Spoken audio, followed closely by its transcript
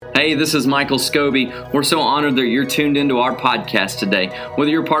Hey, this is Michael Scobie. We're so honored that you're tuned into our podcast today. Whether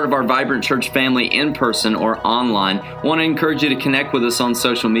you're part of our Vibrant Church family in person or online, I want to encourage you to connect with us on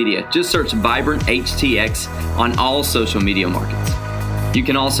social media. Just search Vibrant HTX on all social media markets. You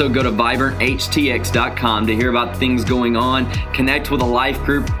can also go to vibranthtx.com to hear about things going on, connect with a life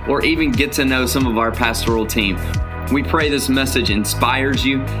group, or even get to know some of our pastoral team. We pray this message inspires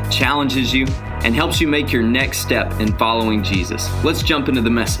you, challenges you, and helps you make your next step in following Jesus. Let's jump into the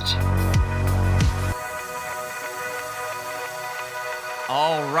message.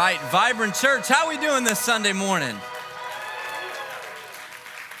 All right, Vibrant Church, how are we doing this Sunday morning?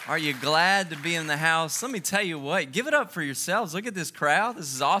 Are you glad to be in the house? Let me tell you what, give it up for yourselves. Look at this crowd.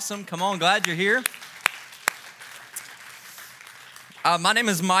 This is awesome. Come on, glad you're here. My name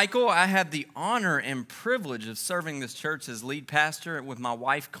is Michael. I have the honor and privilege of serving this church as lead pastor with my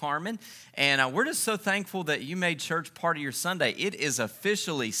wife, Carmen. And we're just so thankful that you made church part of your Sunday. It is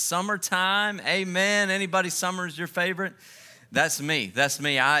officially summertime. Amen. Anybody, summer is your favorite? That's me. That's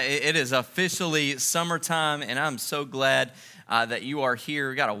me. It is officially summertime, and I'm so glad that you are here.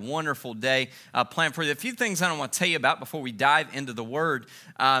 We got a wonderful day planned for you. A few things I want to tell you about before we dive into the Word.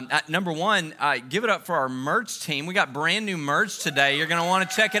 Number one, give it up for our merch team. We got brand new merch today. You're going to want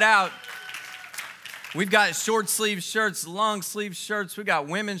to check it out. We've got short sleeve shirts, long sleeve shirts. We got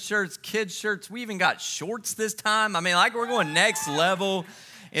women's shirts, kids shirts. We even got shorts this time. I mean, like we're going next level.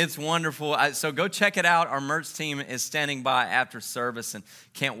 It's wonderful. So go check it out. Our merch team is standing by after service and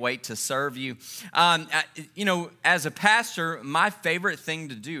can't wait to serve you. As a pastor, my favorite thing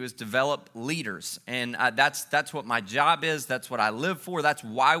to do is develop leaders. And that's what my job is. That's what I live for. That's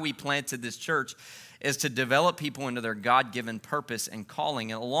why we planted this church, is to develop people into their God-given purpose and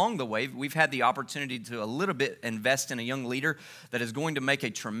calling. And along the way, we've had the opportunity to a little bit invest in a young leader that is going to make a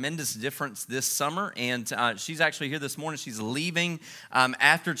tremendous difference this summer. And she's actually here this morning. She's leaving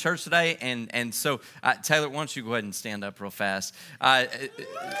after church today. And so, Taylor, why don't you go ahead and stand up real fast?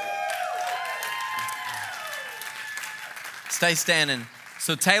 Stay standing.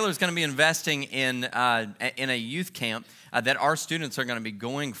 So Taylor's going to be investing in a youth camp that our students are going to be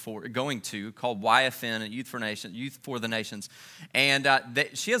going to, called YFN, Youth for the Nations. And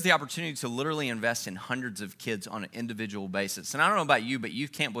she has the opportunity to literally invest in hundreds of kids on an individual basis. And I don't know about you, but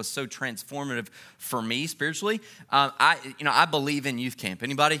youth camp was so transformative for me spiritually. I believe in youth camp.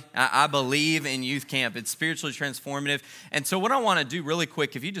 Anybody? I believe in youth camp. It's spiritually transformative. And so what I want to do really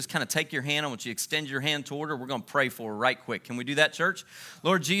quick, if you just kind of take your hand, I want you to extend your hand toward her. We're going to pray for her right quick. Can we do that, church?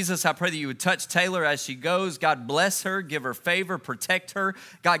 Lord Jesus, I pray that you would touch Taylor as she goes. God bless her. Give her favor, protect her.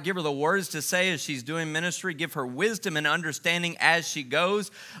 God, give her the words to say as she's doing ministry. Give her wisdom and understanding as she goes.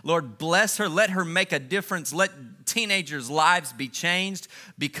 Lord, bless her. Let her make a difference. Let teenagers' lives be changed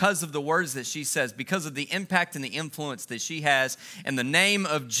because of the words that she says, because of the impact and the influence that she has. In the name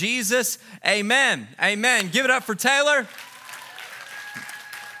of Jesus, amen. Amen. Give it up for Taylor.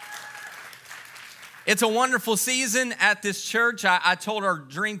 It's a wonderful season at this church. I told our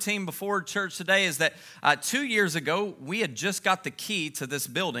dream team before church today is that 2 years ago, we had just got the key to this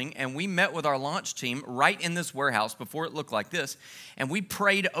building, and we met with our launch team right in this warehouse before it looked like this, and we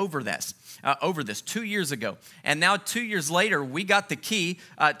prayed over this 2 years ago. And now 2 years later, we got the key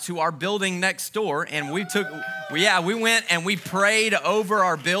to our building next door, and we went and we prayed over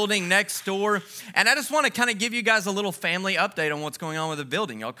our building next door. And I just want to kind of give you guys a little family update on what's going on with the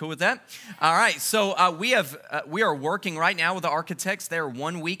building. Y'all cool with that? All right, so we are working right now with the architects. They're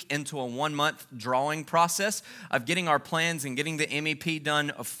 1 week into a 1 month drawing process of getting our plans and getting the MEP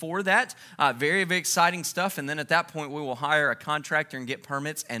done for that. Very, very exciting stuff. And then at that point, we will hire a contractor and get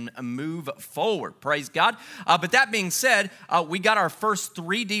permits and move forward. Praise God. But that being said, we got our first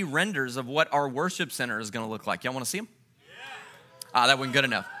 3D renders of what our worship center is going to look like. Y'all want to see them? Yeah. That wasn't good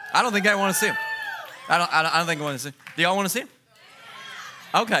enough. I don't think I want to see them. I don't think I want to see them. Do y'all want to see them?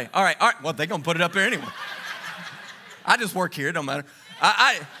 Okay, all right. Well, they're going to put it up there anyway. I just work here, it don't matter.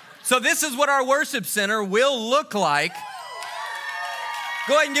 So this is what our worship center will look like.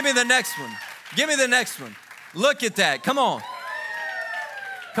 Go ahead and give me the next one. Give me the next one. Look at that, come on.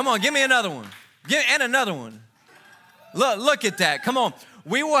 Come on, give me another one. And another one. Look at that, come on.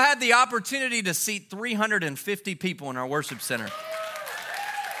 We will have the opportunity to seat 350 people in our worship center.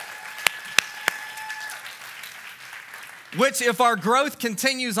 Which, if our growth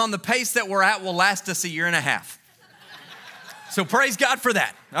continues on the pace that we're at, will last us a year and a half. So praise God for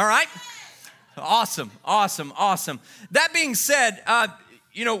that, all right? Awesome. That being said,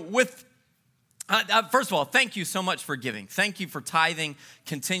 first of all, thank you so much for giving. Thank you for tithing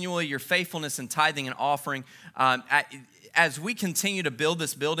continually, your faithfulness in tithing and offering. as we continue to build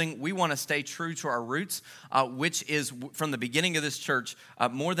this building, we want to stay true to our roots, which is from the beginning of this church,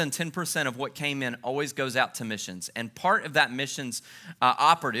 more than 10% of what came in always goes out to missions. And part of that missions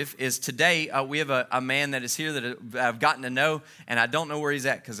operative is today we have a man that is here that I've gotten to know, and I don't know where he's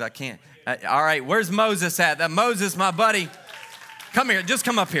at because I can't. All right, where's Moses at? That Moses, my buddy. Come here, just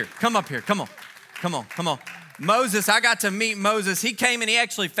come up here. Come up here, come on. Moses, I got to meet Moses. He came and he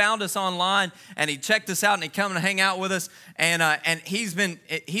actually found us online and he checked us out and he come and hang out with us. And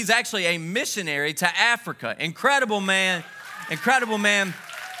he's actually a missionary to Africa. Incredible man.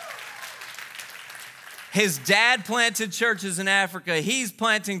 His dad planted churches in Africa. He's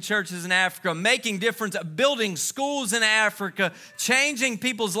planting churches in Africa, making difference, building schools in Africa, changing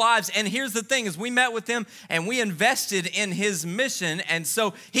people's lives. And here's the thing, is we met with him and we invested in his mission. And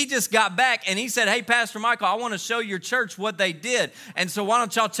so he just got back and he said, hey, Pastor Michael, I want to show your church what they did. And so why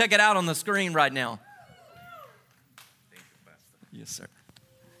don't y'all check it out on the screen right now? Yes, sir.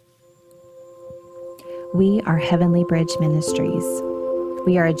 We are Heavenly Bridge Ministries.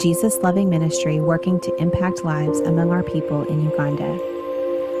 We are a Jesus-loving ministry working to impact lives among our people in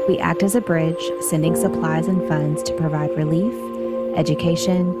Uganda. We act as a bridge, sending supplies and funds to provide relief,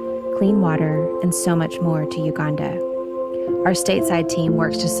 education, clean water, and so much more to Uganda. Our stateside team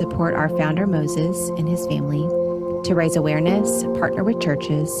works to support our founder Moses and his family, to raise awareness, partner with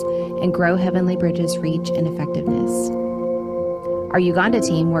churches, and grow Heavenly Bridge's reach and effectiveness. Our Uganda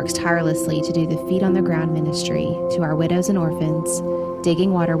team works tirelessly to do the feet on the ground ministry to our widows and orphans,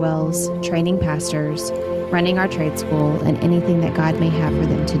 digging water wells, training pastors, running our trade school, and anything that God may have for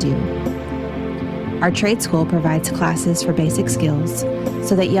them to do. Our trade school provides classes for basic skills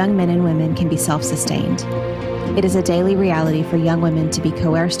so that young men and women can be self-sustained. It is a daily reality for young women to be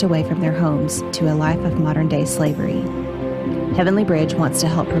coerced away from their homes to a life of modern-day slavery. Heavenly Bridge wants to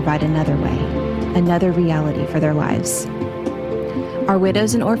help provide another way, another reality for their lives. Our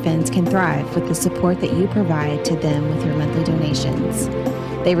widows and orphans can thrive with the support that you provide to them with your monthly donations.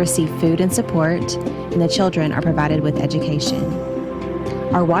 They receive food and support, and the children are provided with education.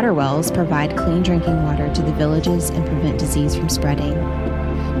 Our water wells provide clean drinking water to the villages and prevent disease from spreading.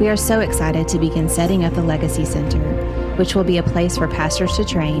 We are so excited to begin setting up the Legacy Center, which will be a place for pastors to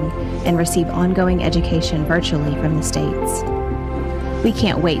train and receive ongoing education virtually from the States. We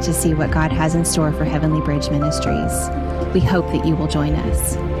can't wait to see what God has in store for Heavenly Bridge Ministries. We hope that you will join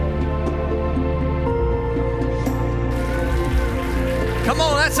us. Come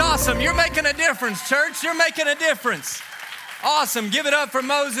on, that's awesome. You're making a difference, church. You're making a difference. Awesome. Give it up for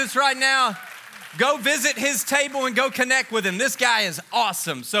Moses right now. Go visit his table and go connect with him. This guy is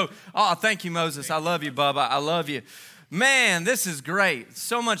awesome. So, thank you, Moses. I love you, Bubba. I love you. Man, this is great.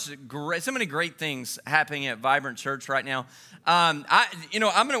 So many great things happening at Vibrant Church right now.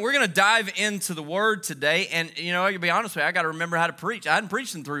 We're gonna dive into the Word today, and I can be honest with you, I got to remember how to preach. I hadn't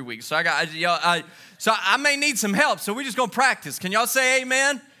preached in 3 weeks, so I may need some help. So we're just gonna practice. Can y'all say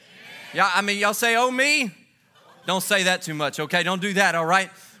Amen? Y'all say oh me. Don't say that too much, okay? Don't do that. All right.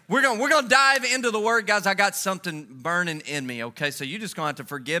 We're gonna dive into the Word, guys. I got something burning in me, okay? So you're just gonna have to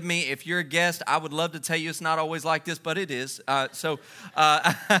forgive me. If you're a guest, I would love to tell you it's not always like this, but it is. I'm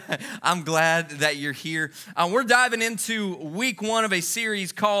glad that you're here. We're diving into week 1 of a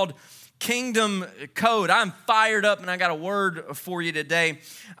series called Kingdom Code. I'm fired up, and I got a word for you today.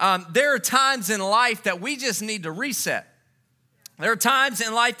 There are times in life that we just need to reset. There are times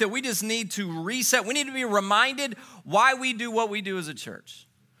in life that we just need to reset. We need to be reminded why we do what we do as a church.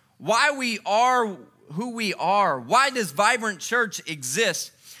 Why we are who we are. Why does Vibrant Church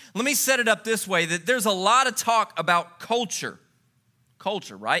exist? Let me set it up this way, that there's a lot of talk about culture.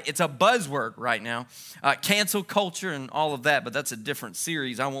 Culture, right? It's a buzzword right now. Cancel culture and all of that, but that's a different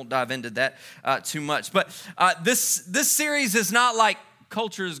series. I won't dive into that too much. But this series is not like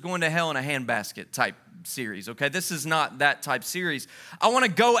culture is going to hell in a handbasket type series, okay? This is not that type series. I want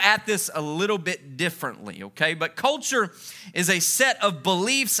to go at this a little bit differently, okay? But culture is a set of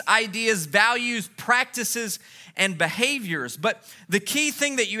beliefs, ideas, values, practices, and behaviors. But the key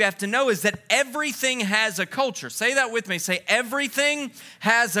thing that you have to know is that everything has a culture. Say that with me. Say, everything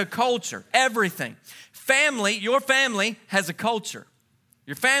has a culture. Everything. Your family has a culture.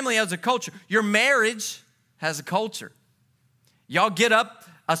 Your family has a culture. Your marriage has a culture. Y'all get up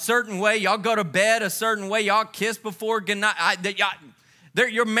a certain way. Y'all go to bed a certain way. Y'all kiss before good night.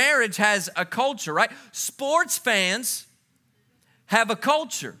 Your marriage has a culture, right? Sports fans have a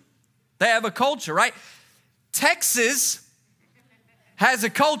culture. They have a culture, right? Texas has a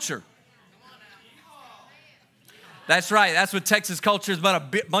culture. That's right. That's what Texas culture is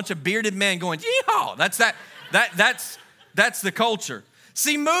about, a bunch of bearded men going, yeehaw. That's the culture.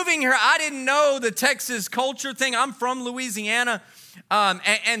 See, moving here, I didn't know the Texas culture thing. I'm from Louisiana,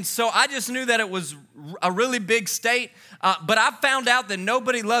 and so I just knew that it was a really big state. But I found out that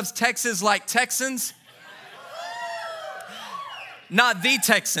nobody loves Texas like Texans. Not the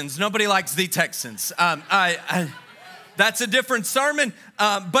Texans. Nobody likes the Texans. That's a different sermon.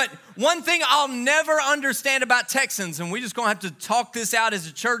 But one thing I'll never understand about Texans, and we're just going to have to talk this out as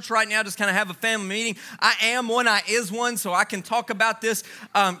a church right now, just kind of have a family meeting. I am one, I is one, so I can talk about this.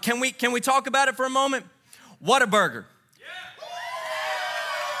 Can we talk about it for a moment? Whataburger.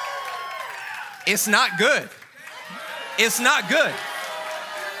 It's not good. It's not good.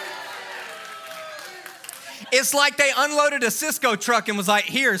 It's like they unloaded a Cisco truck and was like,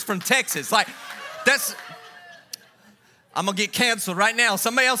 here's from Texas. Like, that's... I'm going to get canceled right now.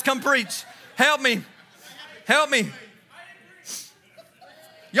 Somebody else come preach. Help me. Help me.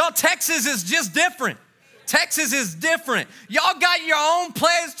 Y'all, Texas is just different. Texas is different. Y'all got your own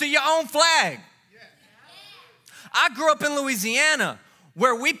pledge to your own flag. I grew up in Louisiana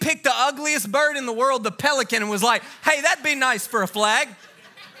where we picked the ugliest bird in the world, the pelican, and was like, hey, that'd be nice for a flag.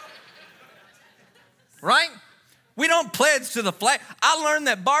 Right? We don't pledge to the flag. I learned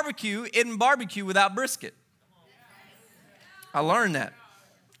that barbecue isn't barbecue without brisket. I learned that.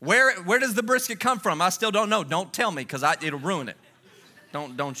 Where does the brisket come from? I still don't know. Don't tell me because it'll ruin it.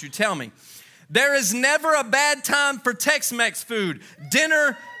 Don't you tell me. There is never a bad time for Tex-Mex food.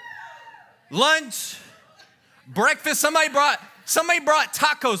 Dinner, lunch, breakfast. Somebody brought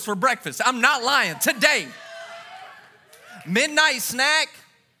tacos for breakfast. I'm not lying. Today. Midnight snack,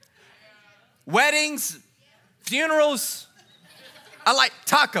 weddings, funerals. I like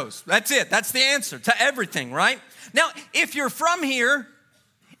tacos. That's it. That's the answer to everything, right? Now, if you're from here,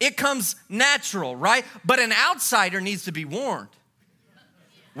 it comes natural, right? But an outsider needs to be warned.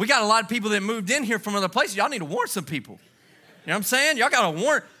 We got a lot of people that moved in here from other places. Y'all need to warn some people. You know what I'm saying? Y'all got to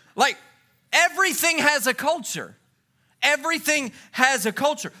warn. Like, everything has a culture. Everything has a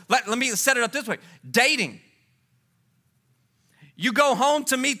culture. Let me set it up this way. Dating. You go home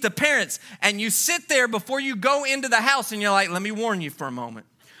to meet the parents, and you sit there before you go into the house, and you're like, let me warn you for a moment.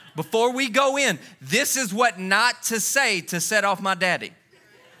 Before we go in, this is what not to say to set off my daddy.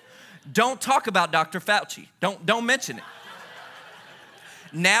 Don't talk about Dr. Fauci. Don't mention it.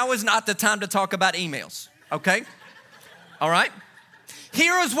 Now is not the time to talk about emails, okay? All right?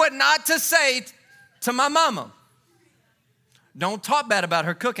 Here is what not to say to my mama. Don't talk bad about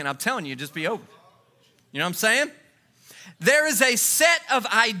her cooking. I'm telling you, just be over. You know what I'm saying? There is a set of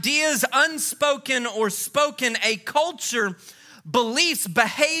ideas, unspoken or spoken, a culture, beliefs,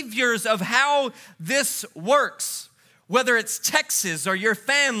 behaviors of how this works. Whether it's Texas or your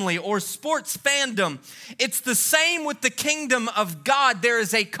family or sports fandom, it's the same with the kingdom of God. There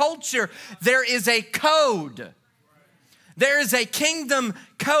is a culture, there is a code. There is a kingdom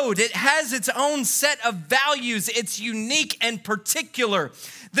code. It has its own set of values. It's unique and particular.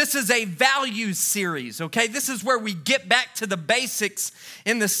 This is a values series, okay? This is where we get back to the basics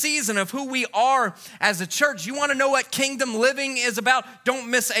in the season of who we are as a church. You want to know what kingdom living is about?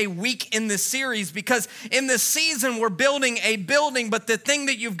 Don't miss a week in this series, because in this season we're building a building, but the thing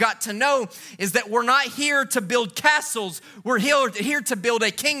that you've got to know is that we're not here to build castles. We're here to build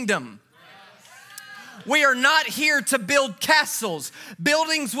a kingdom. We are not here to build castles.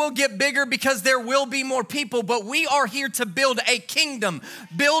 Buildings will get bigger because there will be more people, but we are here to build a kingdom.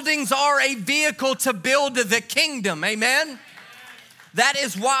 Buildings are a vehicle to build the kingdom. Amen? That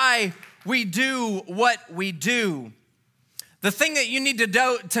is why we do what we do. The thing that you need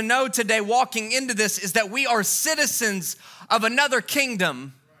to know today walking into this is that we are citizens of another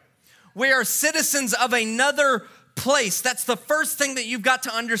kingdom. We are citizens of another place. That's the first thing that you've got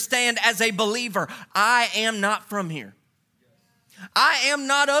to understand as a believer. I am not from here. I am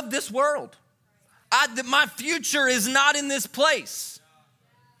not of this world. My future is not in this place.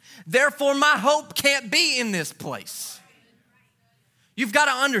 Therefore, my hope can't be in this place. You've got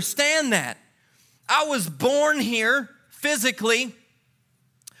to understand that. I was born here physically,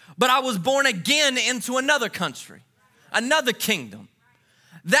 but I was born again into another country, another kingdom.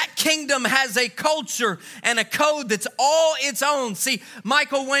 That kingdom has a culture and a code that's all its own. See,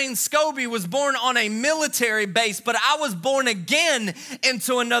 Michael Wayne Scobie was born on a military base, but I was born again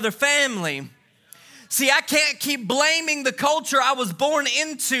into another family. See, I can't keep blaming the culture I was born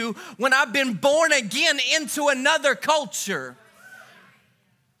into when I've been born again into another culture.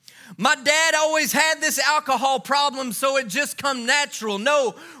 My dad always had this alcohol problem, so it just come natural.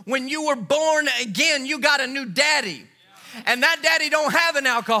 No, when you were born again, you got a new daddy. And that daddy don't have an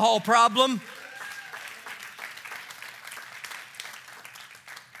alcohol problem.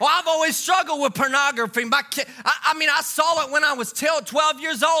 Well, I've always struggled with pornography. I saw it when I was 12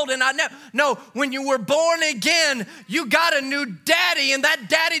 years old, and no, when you were born again, you got a new daddy, and that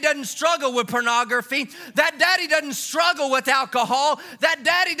daddy doesn't struggle with pornography. That daddy doesn't struggle with alcohol. That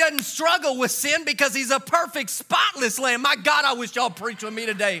daddy doesn't struggle with sin because he's a perfect, spotless lamb. My God, I wish y'all preach with me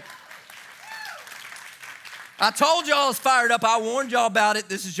today. I told y'all I was fired up. I warned y'all about it.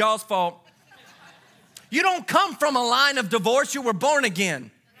 This is y'all's fault. You don't come from a line of divorce. You were born again.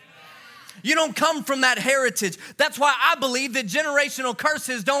 You don't come from that heritage. That's why I believe that generational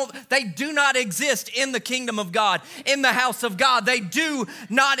curses do not exist in the kingdom of God, in the house of God. They do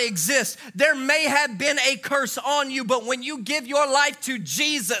not exist. There may have been a curse on you, but when you give your life to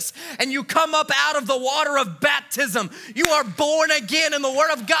Jesus and you come up out of the water of baptism, you are born again, and the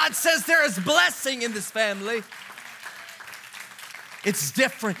word of God says there is blessing in this family. It's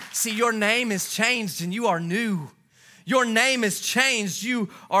different. See, your name is changed and you are new. Your name is changed. You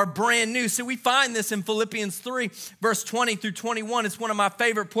are brand new. So we find this in Philippians 3, verse 20 through 21. It's one of my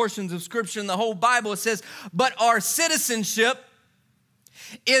favorite portions of scripture in the whole Bible. It says, but our citizenship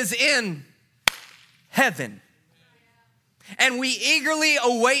is in heaven, and we eagerly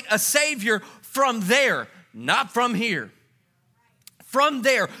await a Savior from there, not from here. From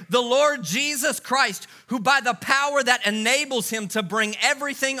there, the Lord Jesus Christ, who by the power that enables him to bring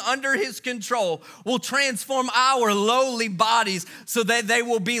everything under his control, will transform our lowly bodies so that they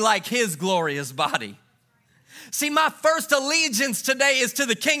will be like his glorious body. See, my first allegiance today is to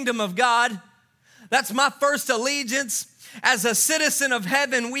the kingdom of God. That's my first allegiance. As a citizen of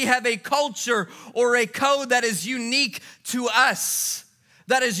heaven, we have a culture or a code that is unique to us,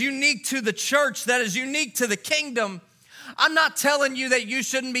 that is unique to the church, that is unique to the kingdom. I'm not telling you that you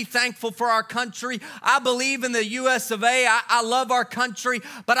shouldn't be thankful for our country. I believe in the US of A. I love our country,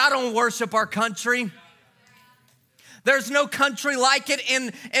 but I don't worship our country. There's no country like it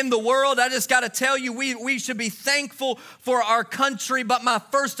in the world. I just got to tell you, we should be thankful for our country, but my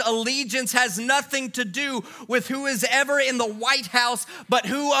first allegiance has nothing to do with who is ever in the White House, but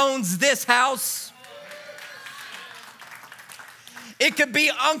who owns this house. It could be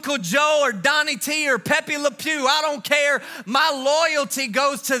Uncle Joe or Donnie T or Pepe Le Pew. I don't care. My loyalty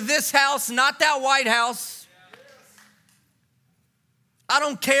goes to this house, not that White House. I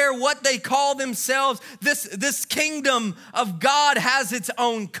don't care what they call themselves. This kingdom of God has its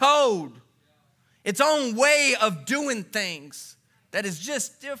own code, its own way of doing things that is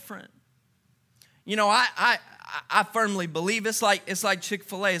just different. You know, I firmly believe it's like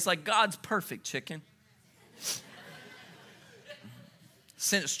Chick-fil-A. It's like God's perfect chicken.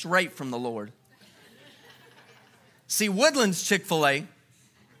 Sent straight from the Lord. See, Woodlands Chick-fil-A,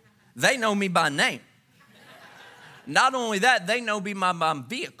 they know me by name. Not only that, they know me by my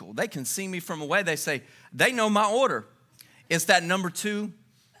vehicle. They can see me from away. They know my order. It's that number 2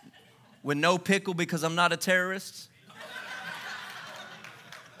 with no pickle because I'm not a terrorist.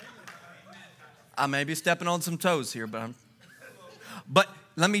 I may be stepping on some toes here, but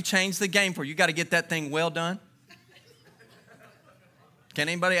let me change the game for you. You got to get that thing well done. Can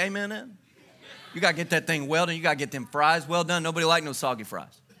anybody amen that? You got to get that thing well done. You got to get them fries well done. Nobody like no soggy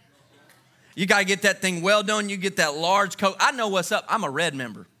fries. You got to get that thing well done. You get that large Coke. I know what's up. I'm a red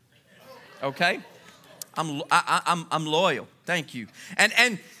member. Okay? I'm loyal. Thank you.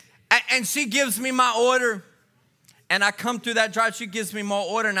 And she gives me my order, and I come through that drive. She gives me my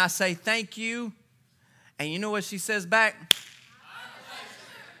order, and I say thank you. And you know what she says back?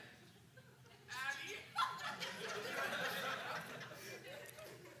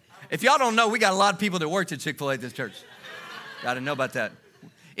 If y'all don't know, we got a lot of people that work at Chick-fil-A at this church. Got to know about that.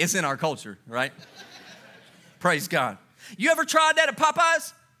 It's in our culture, right? Praise God. You ever tried that at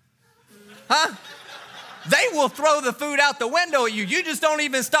Popeyes? Huh? They will throw the food out the window at you. You just don't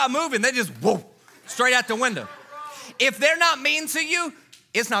even stop moving. They just, whoa, straight out the window. If they're not mean to you,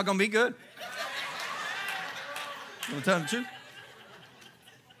 it's not going to be good. You want to tell them the truth?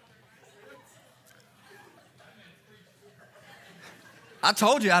 I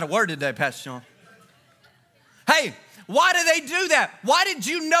told you I had a word today, Pastor Sean. Hey, why do they do that? Why did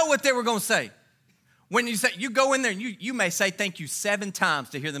you know what they were going to say? When you go in there and you may say thank you 7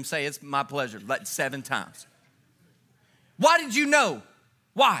 times to hear them say it's my pleasure, like 7 times. Why did you know?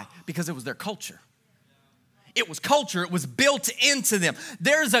 Why? Because it was their culture. It was culture. It was built into them.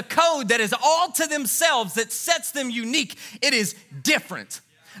 There's a code that is all to themselves that sets them unique. It is different.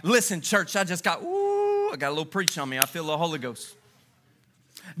 Listen, church, I got a little preach on me. I feel the Holy Ghost.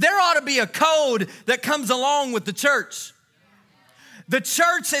 There ought to be a code that comes along with the church. The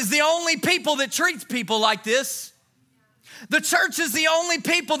church is the only people that treats people like this. The church is the only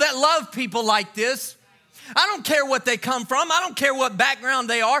people that love people like this. I don't care what they come from. I don't care what background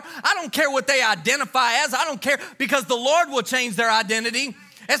they are. I don't care what they identify as. I don't care, because the Lord will change their identity.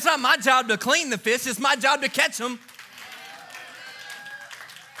 It's not my job to clean the fish. It's my job to catch them.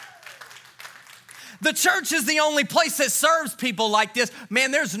 The church is the only place that serves people like this.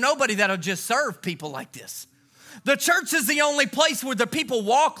 Man, there's nobody that'll just serve people like this. The church is the only place where the people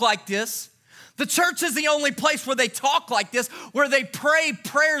walk like this. The church is the only place where they talk like this, where they pray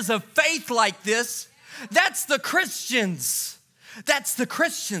prayers of faith like this. That's the Christians. That's the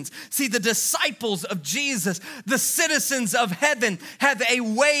Christians. See, the disciples of Jesus, the citizens of heaven, have a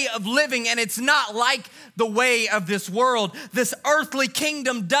way of living, and it's not like the way of this world. This earthly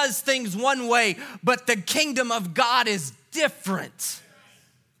kingdom does things one way, but the kingdom of God is different.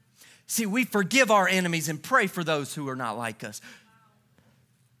 See, we forgive our enemies and pray for those who are not like us.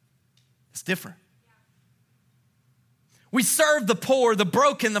 It's different. We serve the poor, the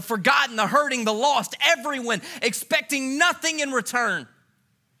broken, the forgotten, the hurting, the lost, everyone, expecting nothing in return.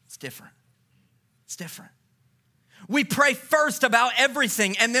 It's different. It's different. We pray first about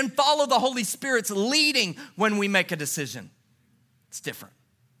everything and then follow the Holy Spirit's leading when we make a decision. It's different.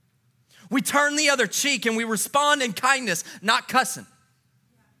 We turn the other cheek and we respond in kindness, not cussing.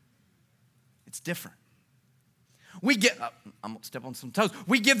 It's different. I'm gonna step on some toes.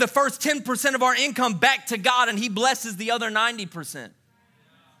 We give the first 10% of our income back to God, and He blesses the other 90%.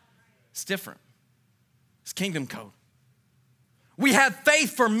 It's different. It's kingdom code. We have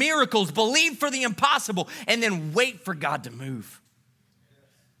faith for miracles, believe for the impossible, and then wait for God to move.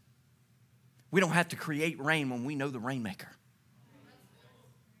 We don't have to create rain when we know the rainmaker.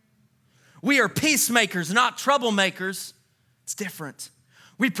 We are peacemakers, not troublemakers. It's different.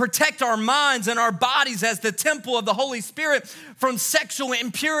 We protect our minds and our bodies as the temple of the Holy Spirit from sexual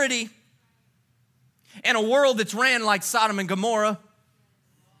impurity. In a world that's ran like Sodom and Gomorrah,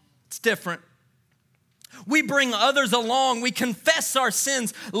 it's different. We bring others along. We confess our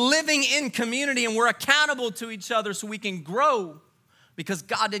sins, living in community, and we're accountable to each other so we can grow, because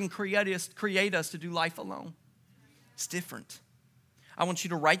God didn't create us to do life alone. It's different. I want you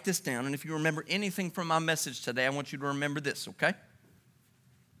to write this down, and if you remember anything from my message today, I want you to remember this, okay?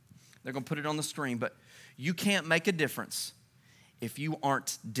 They're going to put it on the screen, but you can't make a difference if you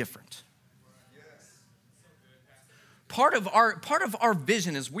aren't different. Part of our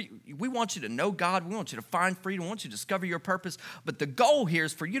vision is we want you to know God. We want you to find freedom. We want you to discover your purpose. But the goal here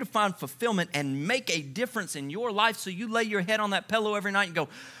is for you to find fulfillment and make a difference in your life, so you lay your head on that pillow every night and go,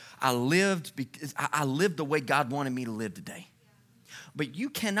 I lived the way God wanted me to live today. But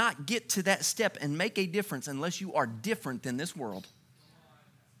you cannot get to that step and make a difference unless you are different than this world.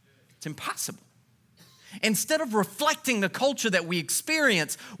 It's impossible. Instead of reflecting the culture that we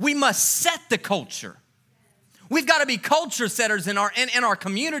experience, we must set the culture. We've got to be culture setters in our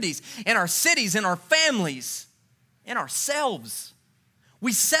communities, in our cities, in our families, in ourselves.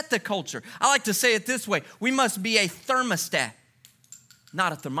 We set the culture. I like to say it this way. We must be a thermostat,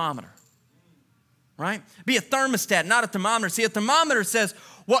 not a thermometer. Right? Be a thermostat, not a thermometer. See, a thermometer says,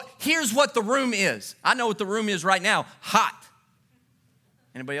 well, here's what the room is. I know what the room is right now. Hot.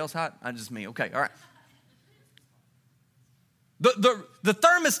 Anybody else hot? Just me. Okay, all right. The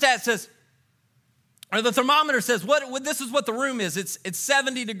thermostat says, or the thermometer says, what this is what the room is. It's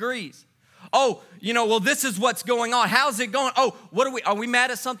 70 degrees. Oh, well, this is what's going on. How's it going? Oh, are we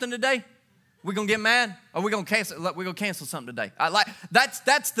mad at something today? We gonna get mad? Or we gonna cancel? We're gonna cancel something today. That's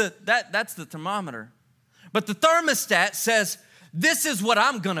the thermometer. But the thermostat says, this is what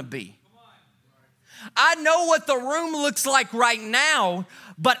I'm gonna be. I know what the room looks like right now,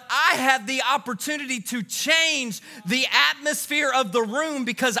 but I have the opportunity to change the atmosphere of the room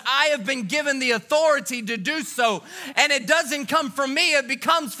because I have been given the authority to do so. And it doesn't come from me, it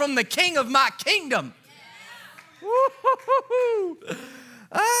comes from the King of my kingdom.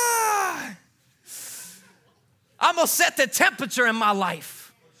 I'm gonna set the temperature in my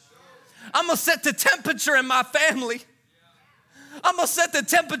life. I'm gonna set the temperature in my family. I'm going to set the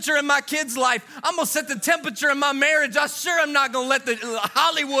temperature in my kids' life. I'm going to set the temperature in my marriage. I sure am not going to let the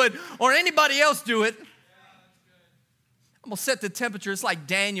Hollywood or anybody else do it. I'm going to set the temperature. It's like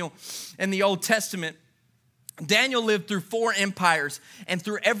Daniel in the Old Testament. Daniel lived through 4 empires, and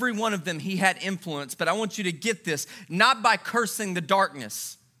through every one of them he had influence. But I want you to get this, not by cursing the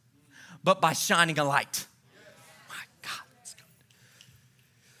darkness, but by shining a light.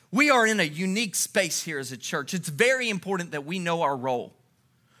 We are in a unique space here as a church. It's very important that we know our role.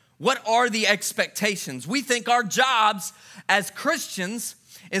 What are the expectations? We think our jobs as Christians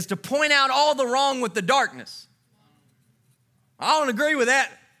is to point out all the wrong with the darkness. I don't agree with that.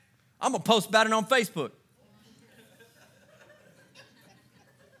 I'm going to post about it on Facebook.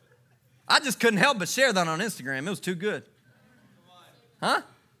 I just couldn't help but share that on Instagram. It was too good. Huh?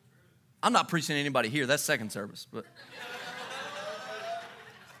 I'm not preaching to anybody here. That's second service. But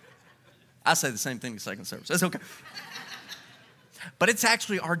I say the same thing to second service. That's okay. But it's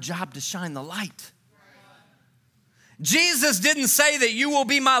actually our job to shine the light. Jesus didn't say that you will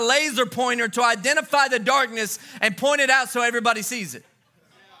be my laser pointer to identify the darkness and point it out so everybody sees it.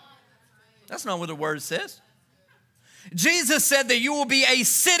 That's not what the word says. Jesus said that you will be a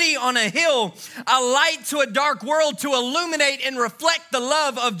city on a hill, a light to a dark world to illuminate and reflect the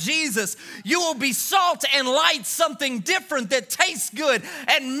love of Jesus. You will be salt and light, something different that tastes good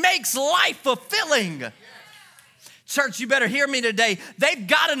and makes life fulfilling. Church, you better hear me today. They've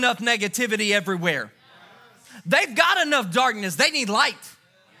got enough negativity everywhere. They've got enough darkness. They need light.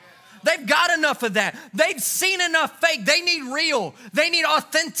 They've got enough of that. They've seen enough fake. They need real. They need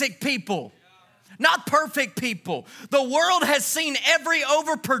authentic people, not perfect people. The world has seen every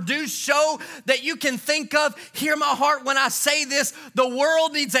overproduced show that you can think of. Hear my heart when I say this. The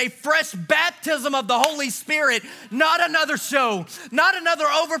world needs a fresh baptism of the Holy Spirit, not another show, not another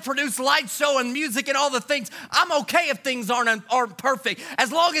overproduced light show and music and all the things. I'm okay if things aren't perfect,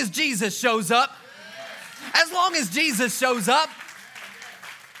 as long as Jesus shows up. As long as Jesus shows up.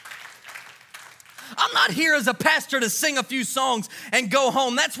 I'm not here as a pastor to sing a few songs and go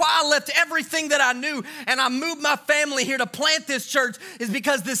home. That's why I left everything that I knew and I moved my family here to plant this church, is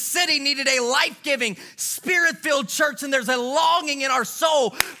because this city needed a life-giving, spirit-filled church, and there's a longing in our soul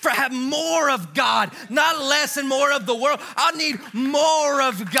for have more of God, not less and more of the world. I need more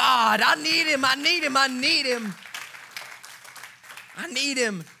of God. I need Him. I need Him. I need Him. I need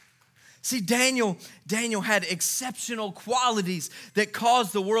Him. See, Daniel had exceptional qualities that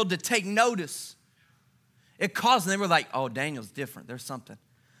caused the world to take notice. It caused them, they were like, oh, Daniel's different. There's something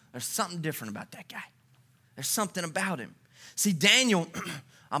different about that guy. There's something about him. See, Daniel,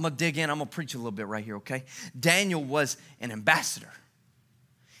 I'm going to dig in. I'm going to preach a little bit right here, okay? Daniel was an ambassador.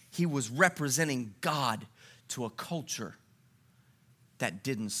 He was representing God to a culture that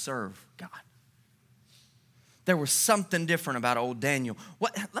didn't serve God. There was something different about old Daniel.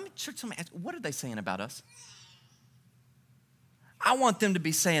 What are they saying about us? I want them to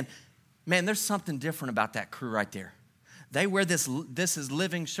be saying, man, there's something different about that crew right there. They wear this is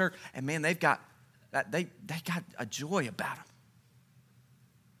living shirt, and man, they got a joy about them.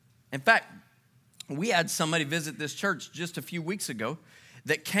 In fact, we had somebody visit this church just a few weeks ago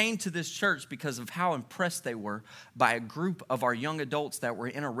that came to this church because of how impressed they were by a group of our young adults that were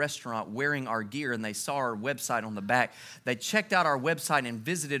in a restaurant wearing our gear, and they saw our website on the back. They checked out our website and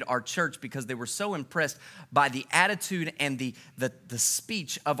visited our church because they were so impressed by the attitude and the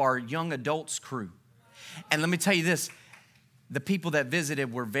speech of our young adults crew. And let me tell you this, the people that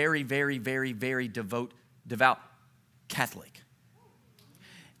visited were very, very, very, very devout Catholic.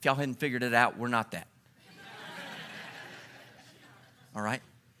 If y'all hadn't figured it out, we're not that. All right?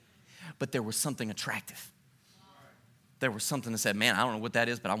 But there was something attractive. There was something that said, man, I don't know what that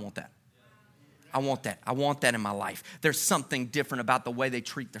is, but I want that. I want that. I want that in my life. There's something different about the way they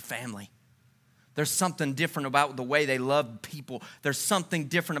treat their family. There's something different about the way they love people. There's something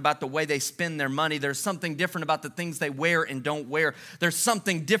different about the way they spend their money. There's something different about the things they wear and don't wear. There's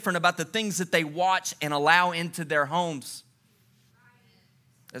something different about the things that they watch and allow into their homes.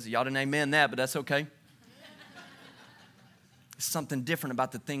 Y'all didn't amen that, but that's okay. Something different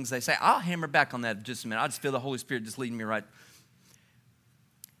about the things they say. I'll hammer back on that in just a minute. I just feel the Holy Spirit just leading me right.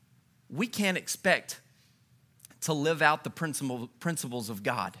 We can't expect to live out the principles of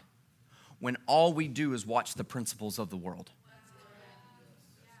God when all we do is watch the principles of the world.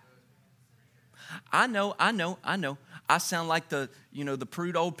 I know. I sound like the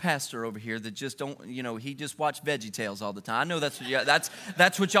prude old pastor over here that just don't, he just watch VeggieTales all the time. I know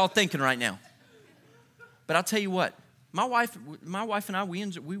that's what y'all thinking right now. But I'll tell you what. My wife and I,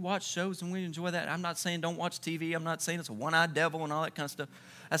 we watch shows and we enjoy that. I'm not saying don't watch TV. I'm not saying it's a one-eyed devil and all that kind of stuff.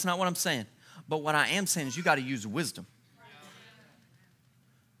 That's not what I'm saying. But what I am saying is you got to use wisdom.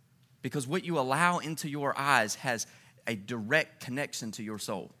 Because what you allow into your eyes has a direct connection to your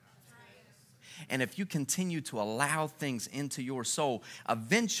soul. And if you continue to allow things into your soul,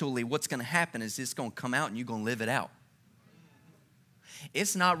 eventually what's going to happen is it's going to come out and you're going to live it out.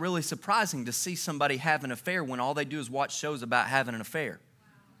 It's not really surprising to see somebody have an affair when all they do is watch shows about having an affair.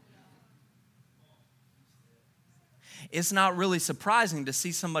 It's not really surprising to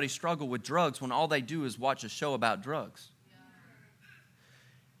see somebody struggle with drugs when all they do is watch a show about drugs.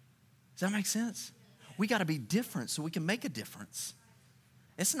 Does that make sense? We got to be different so we can make a difference.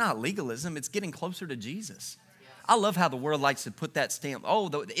 It's not legalism. It's getting closer to Jesus. I love how the world likes to put that stamp. Oh,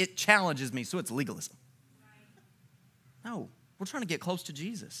 it challenges me, so it's legalism. No. We're trying to get close to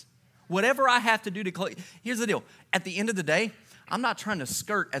Jesus. Whatever I have to do to here's the deal. At the end of the day, I'm not trying to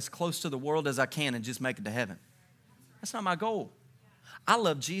skirt as close to the world as I can and just make it to heaven. That's not my goal. I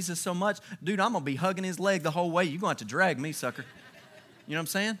love Jesus so much. Dude, I'm going to be hugging his leg the whole way. You're going to have to drag me, sucker. You know what I'm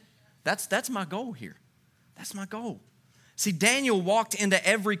saying? That's my goal here. That's my goal. See, Daniel walked into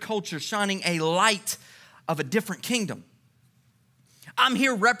every culture shining a light of a different kingdom. I'm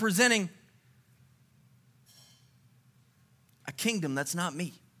here representing a kingdom that's not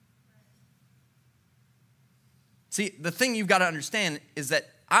me. See, the thing you've got to understand is that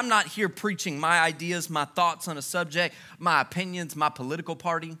I'm not here preaching my ideas, my thoughts on a subject, my opinions, my political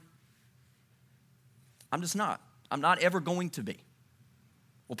party. I'm just not. I'm not ever going to be.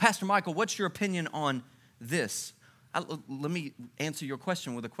 Well, Pastor Michael, what's your opinion on this? Let me answer your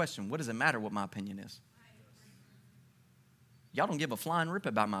question with a question. What does it matter what my opinion is? Y'all don't give a flying rip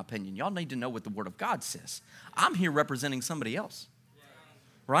about my opinion. Y'all need to know what the Word of God says. I'm here representing somebody else,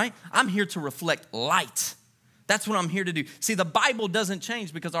 right? I'm here to reflect light. That's what I'm here to do. See, the Bible doesn't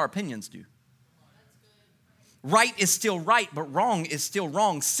change because our opinions do. Right is still right, but wrong is still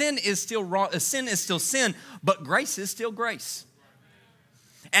wrong. Sin is still wrong. Sin is still sin, but grace is still grace.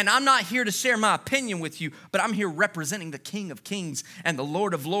 And I'm not here to share my opinion with you, but I'm here representing the King of Kings and the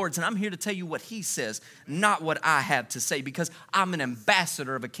Lord of Lords. And I'm here to tell you what he says, not what I have to say, because I'm an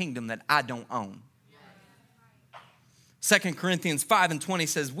ambassador of a kingdom that I don't own. 2 Corinthians 5:20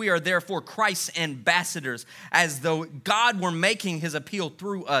 says, we are therefore Christ's ambassadors, as though God were making his appeal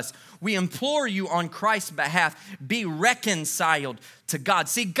through us. We implore you on Christ's behalf, be reconciled to God.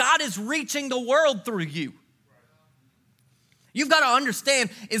 See, God is reaching the world through you. You've got to understand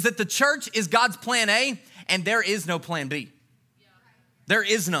is that the church is God's plan A, and there is no plan B. There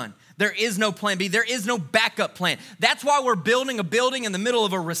is none. There is no plan B. There is no backup plan. That's why we're building a building in the middle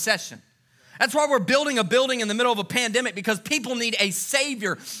of a recession. That's why we're building a building in the middle of a pandemic, because people need a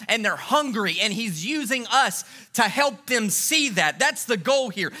Savior and they're hungry, and he's using us to help them see that. That's the goal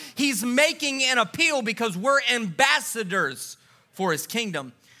here. He's making an appeal because we're ambassadors for his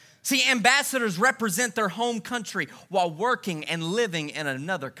kingdom. See, ambassadors represent their home country while working and living in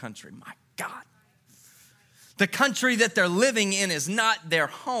another country. My God. The country that they're living in is not their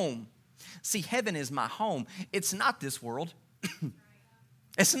home. See, heaven is my home. It's not this world.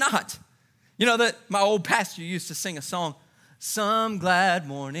 It's not. You know that my old pastor used to sing a song, some glad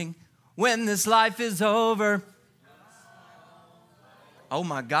morning when this life is over. Oh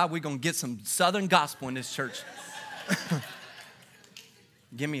my God, we're going to get some Southern gospel in this church.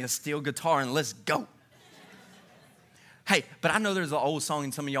 Give me a steel guitar and let's go. Hey, but I know there's an old song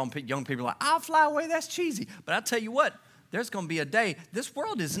and some of y'all young people are like, I'll fly away, that's cheesy. But I'll tell you what, there's going to be a day, this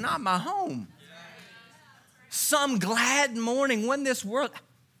world is not my home. Some glad morning when this world,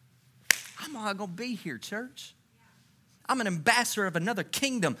 I'm not going to be here, church. I'm an ambassador of another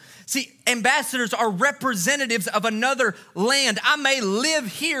kingdom. See, ambassadors are representatives of another land. I may live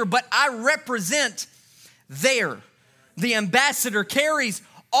here, but I represent there. The ambassador carries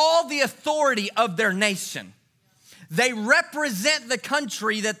all the authority of their nation. They represent the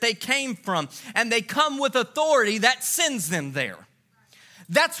country that they came from, and they come with authority that sends them there.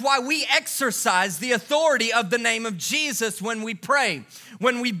 That's why we exercise the authority of the name of Jesus when we pray,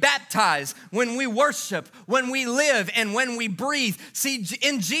 when we baptize, when we worship, when we live, and when we breathe. See,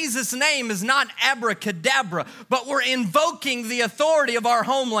 in Jesus' name is not abracadabra, but we're invoking the authority of our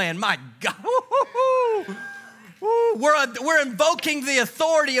homeland. My God. We're invoking the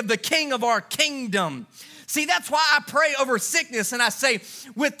authority of the King of our kingdom. See, that's why I pray over sickness and I say,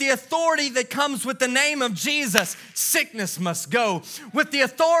 with the authority that comes with the name of Jesus, sickness must go. With the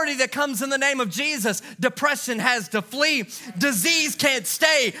authority that comes in the name of Jesus, depression has to flee. Disease can't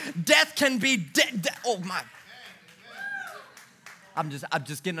stay. Death can be oh my. I'm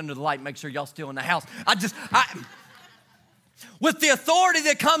just getting under the light, make sure y'all still in the house. With the authority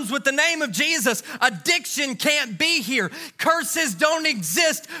that comes with the name of Jesus, addiction can't be here. Curses don't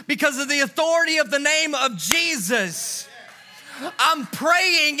exist because of the authority of the name of Jesus. I'm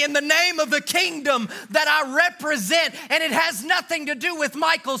praying in the name of the kingdom that I represent, and it has nothing to do with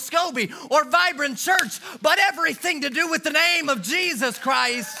Michael Scobie or Vibrant Church, but everything to do with the name of Jesus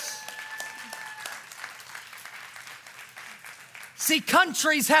Christ. See,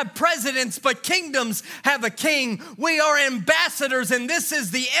 countries have presidents, but kingdoms have a king. We are ambassadors, and this is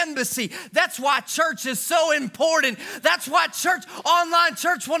the embassy. That's why church is so important. That's why online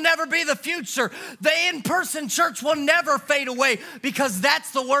church will never be the future. The in-person church will never fade away, because that's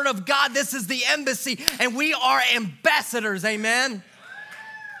the word of God. This is the embassy, and we are ambassadors, amen?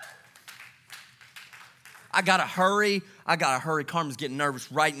 I gotta hurry. Carmen's getting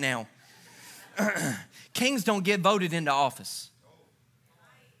nervous right now. Kings don't get voted into office.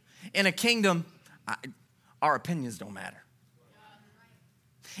 In a kingdom, our opinions don't matter.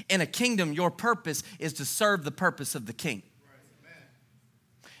 In a kingdom, your purpose is to serve the purpose of the king.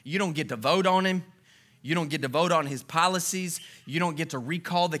 You don't get to vote on him. You don't get to vote on his policies. You don't get to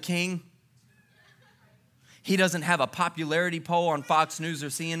recall the king. He doesn't have a popularity poll on Fox News or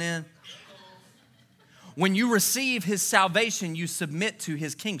CNN. When you receive his salvation, you submit to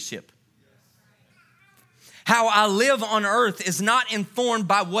his kingship. How I live on earth is not informed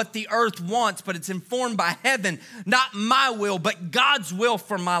by what the earth wants, but it's informed by heaven. Not my will, but God's will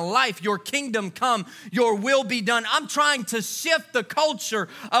for my life. Your kingdom come, your will be done. I'm trying to shift the culture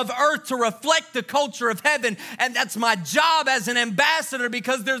of earth to reflect the culture of heaven. And that's my job as an ambassador,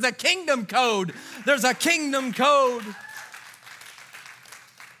 because there's a kingdom code. There's a kingdom code.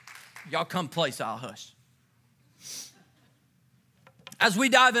 Y'all come play, so I'll hush. As we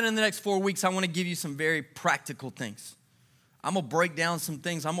dive in the next 4 weeks, I want to give you some very practical things. I'm going to break down some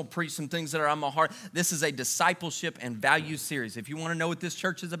things. I'm going to preach some things that are on my heart. This is a discipleship and value series. If you want to know what this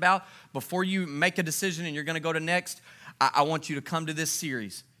church is about, before you make a decision and you're going to go to next, I want you to come to this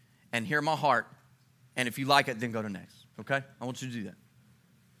series and hear my heart. And if you like it, then go to next, okay? I want you to do that.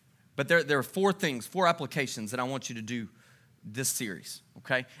 But there are 4 things, 4 applications that I want you to do this series,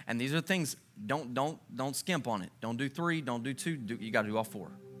 okay? And these are things, don't skimp on it. Don't do 3, don't do 2, you got to do all 4,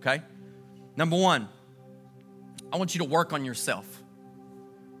 okay? Number 1, I want you to work on yourself.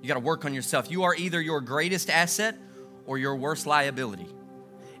 You got to work on yourself. You are either your greatest asset or your worst liability.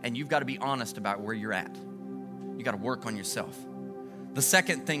 And you've got to be honest about where you're at. You got to work on yourself. The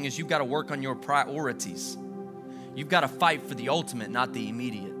second thing is you've got to work on your priorities. You've got to fight for the ultimate, not the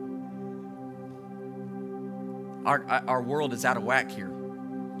immediate. Our world is out of whack here.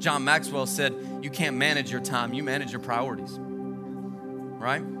 John Maxwell said, you can't manage your time, you manage your priorities.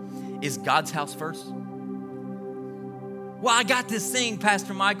 Right? Is God's house first? Well, I got this thing,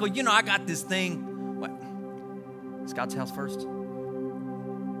 Pastor Michael. You know, I got this thing. What? Is God's house first?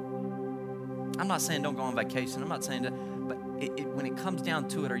 I'm not saying don't go on vacation. I'm not saying that. But when it comes down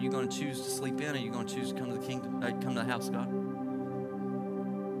to it, are you going to choose to sleep in, or are you going to choose to come to the kingdom, come to the house of God?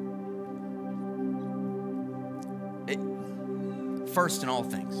 First in all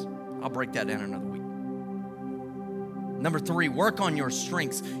things. I'll break that down another week. Number 3, work on your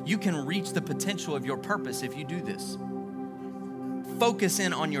strengths. You can reach the potential of your purpose if you do this. Focus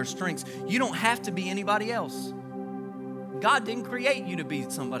in on your strengths. You don't have to be anybody else. God didn't create you to be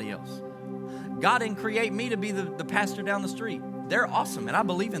somebody else. God didn't create me to be the pastor down the street. They're awesome, and I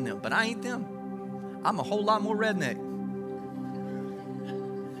believe in them, but I ain't them. I'm a whole lot more redneck.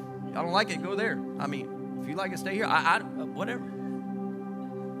 Y'all don't like it, go there. I mean, if you like it, stay here. Whatever.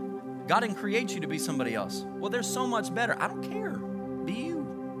 God didn't create you to be somebody else. Well, there's so much better. I don't care. Be you.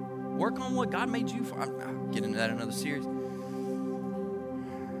 Work on what God made you for. I'll get into that in another series.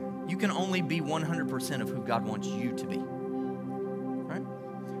 You can only be 100% of who God wants you to be. Right?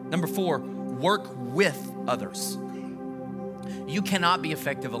 Number 4, work with others. You cannot be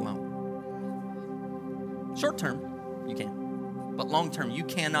effective alone. Short term, you can. But long term, you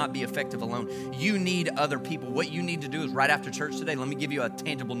cannot be effective alone. You need other people. What you need to do is right after church today, let me give you a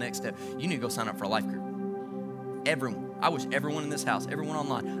tangible next step. You need to go sign up for a life group. Everyone. I wish everyone in this house, everyone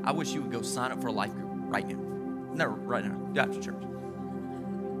online, I wish you would go sign up for a life group right now. No, right now, after church.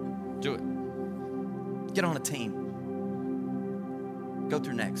 Do it. Get on a team. Go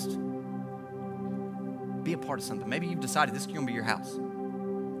through next. Be a part of something. Maybe you've decided this is going to be your house.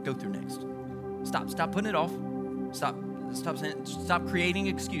 Go through next. Stop putting it off. Stop creating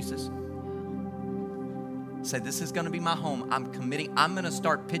excuses. Say, this is going to be my home. I'm committing. I'm going to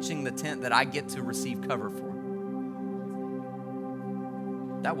start pitching the tent that I get to receive cover for.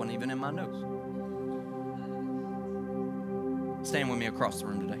 That wasn't even in my notes. Stand with me across the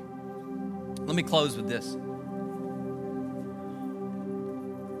room today. Let me close with this.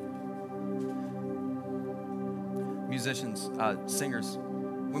 Musicians, singers,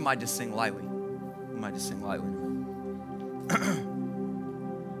 we might just sing lightly.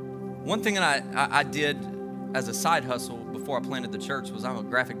 One thing that I did as a side hustle before I planted the church was I'm a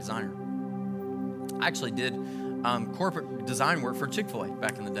graphic designer. I actually did corporate design work for Chick-fil-A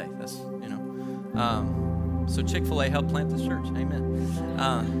back in the day. That's, so Chick-fil-A helped plant this church. Amen.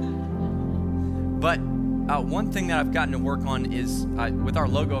 But one thing that I've gotten to work on is with our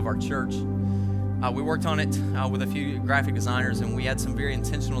logo of our church. We worked on it with a few graphic designers, and we had some very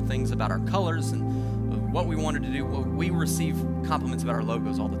intentional things about our colors and what we wanted to do. We receive compliments about our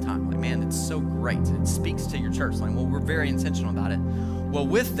logos all the time. Like, man, it's so great. It speaks to your church. Like, well, we're very intentional about it. Well,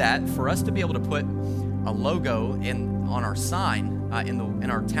 with that, for us to be able to put a logo on our sign, in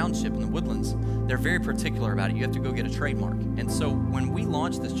our township, in the Woodlands, they're very particular about it. You have to go get a trademark. And so when we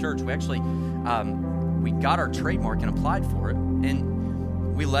launched this church, we actually, we got our trademark and applied for it,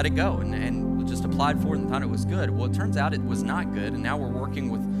 and we let it go and just applied for it and thought it was good. Well, it turns out it was not good, and now we're working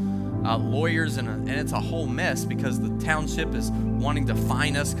with lawyers, and it's a whole mess because the township is wanting to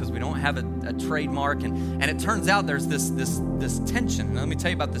fine us because we don't have a trademark, and it turns out there's this tension. And let me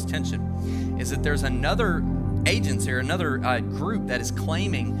tell you about this tension, is that there's another agency or another group that is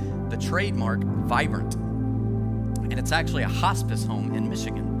claiming the trademark Vibrant, and it's actually a hospice home in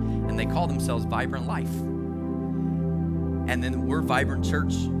Michigan, and they call themselves Vibrant Life, and then we're Vibrant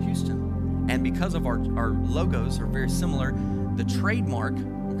Church Houston, and because of our logos are very similar, the trademark,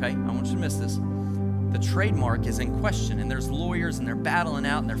 okay, I want you to miss this, the trademark is in question, and there's lawyers, and they're battling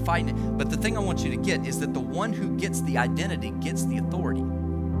out, and they're fighting it. But the thing I want you to get is that the one who gets the identity gets the authority,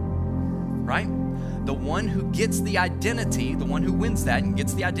 right? The one who gets the identity, the one who wins that and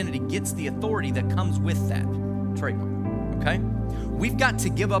gets the identity, gets the authority that comes with that trademark, okay? We've got to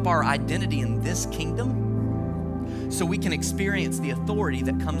give up our identity in this kingdom so we can experience the authority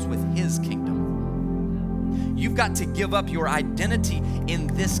that comes with his kingdom. You've got to give up your identity in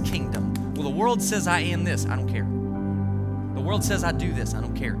this kingdom. Well, the world says I am this, I don't care. The world says I do this, I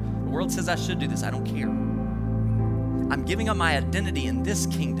don't care. The world says I should do this, I don't care. I'm giving up my identity in this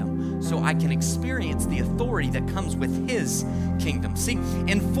kingdom so I can experience the authority that comes with his kingdom. See,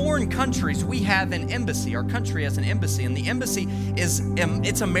 in foreign countries, we have an embassy. Our country has an embassy, and the embassy is,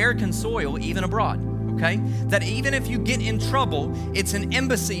 it's American soil, even abroad. Okay? That even if you get in trouble, it's an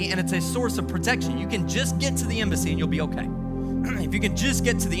embassy and it's a source of protection. You can just get to the embassy and you'll be okay. If you can just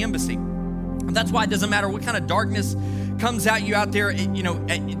get to the embassy. And that's why it doesn't matter what kind of darkness comes at you out there,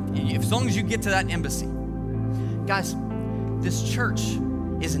 as long as you get to that embassy. Guys, this church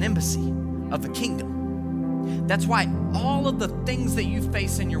is an embassy of the kingdom. That's why all of the things that you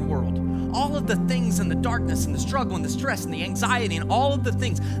face in your world, all of the things and the darkness and the struggle and the stress and the anxiety and all of the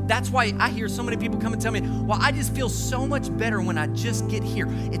things, that's why I hear so many people come and tell me, well, I just feel so much better when I just get here.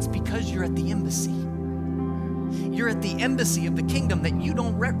 It's because you're at the embassy. You're at the embassy of the kingdom that you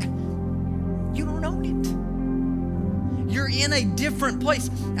don't own it. You're in a different place.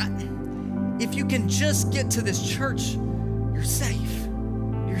 If you can just get to this church, you're safe.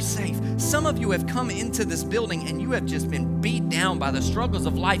 You're safe. Some of you have come into this building and you have just been beat down by the struggles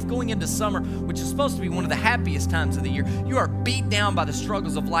of life going into summer, which is supposed to be one of the happiest times of the year. You are beat down by the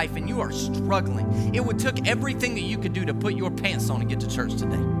struggles of life and you are struggling. It took everything that you could do to put your pants on and get to church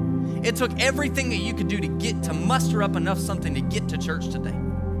today. It took everything that you could do to muster up enough something to get to church today.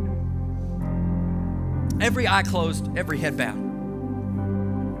 Every eye closed, every head bowed.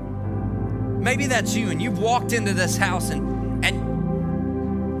 Maybe that's you and you've walked into this house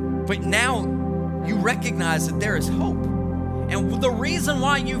but now you recognize that there is hope. And the reason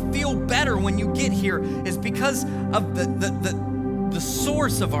why you feel better when you get here is because of the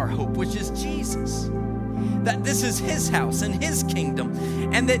source of our hope, which is Jesus. That this is his house and his kingdom.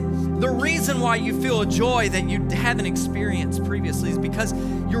 And that the reason why you feel a joy that you haven't experienced previously is because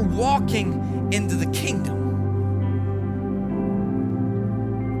you're walking into the kingdom.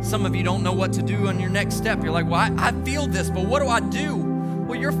 Some of you don't know what to do on your next step. You're like, well, I feel this, but what do I do?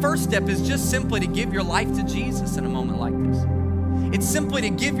 Well, your first step is just simply to give your life to Jesus in a moment like this. It's simply to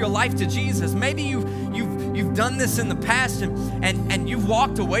give your life to Jesus. Maybe you've done this in the past and you've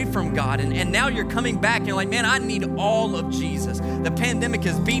walked away from God and now you're coming back and you're like, man, I need all of Jesus. The pandemic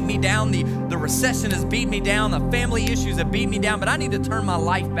has beat me down. The recession has beat me down. The family issues have beat me down, but I need to turn my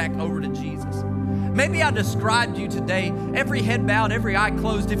life back over to Jesus. Maybe I described you today, every head bowed, every eye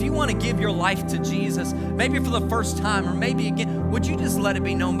closed. If you want to give your life to Jesus, maybe for the first time or maybe again, would you just let it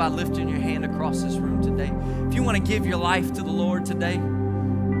be known by lifting your hand across this room today? If you want to give your life to the Lord today,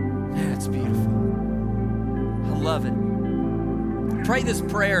 that's beautiful. I love it. Pray this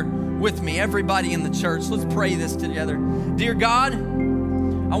prayer with me, everybody in the church. Let's pray this together. Dear God,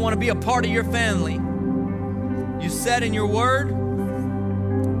 I want to be a part of your family. You said in your word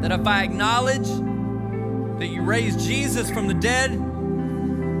that if I acknowledge that you raised Jesus from the dead,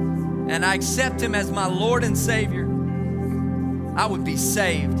 and I accept him as my Lord and Savior, I would be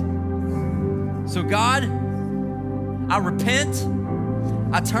saved. So God, I repent,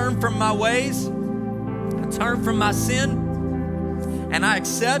 I turn from my ways, I turn from my sin, and I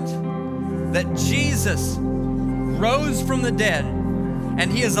accept that Jesus rose from the dead,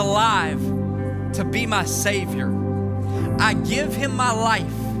 and he is alive to be my Savior. I give him my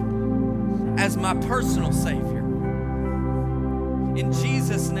life as my personal Savior. In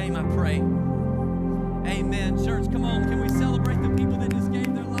Jesus' name I pray. Amen. Church, come on. Can we celebrate the people that just gave?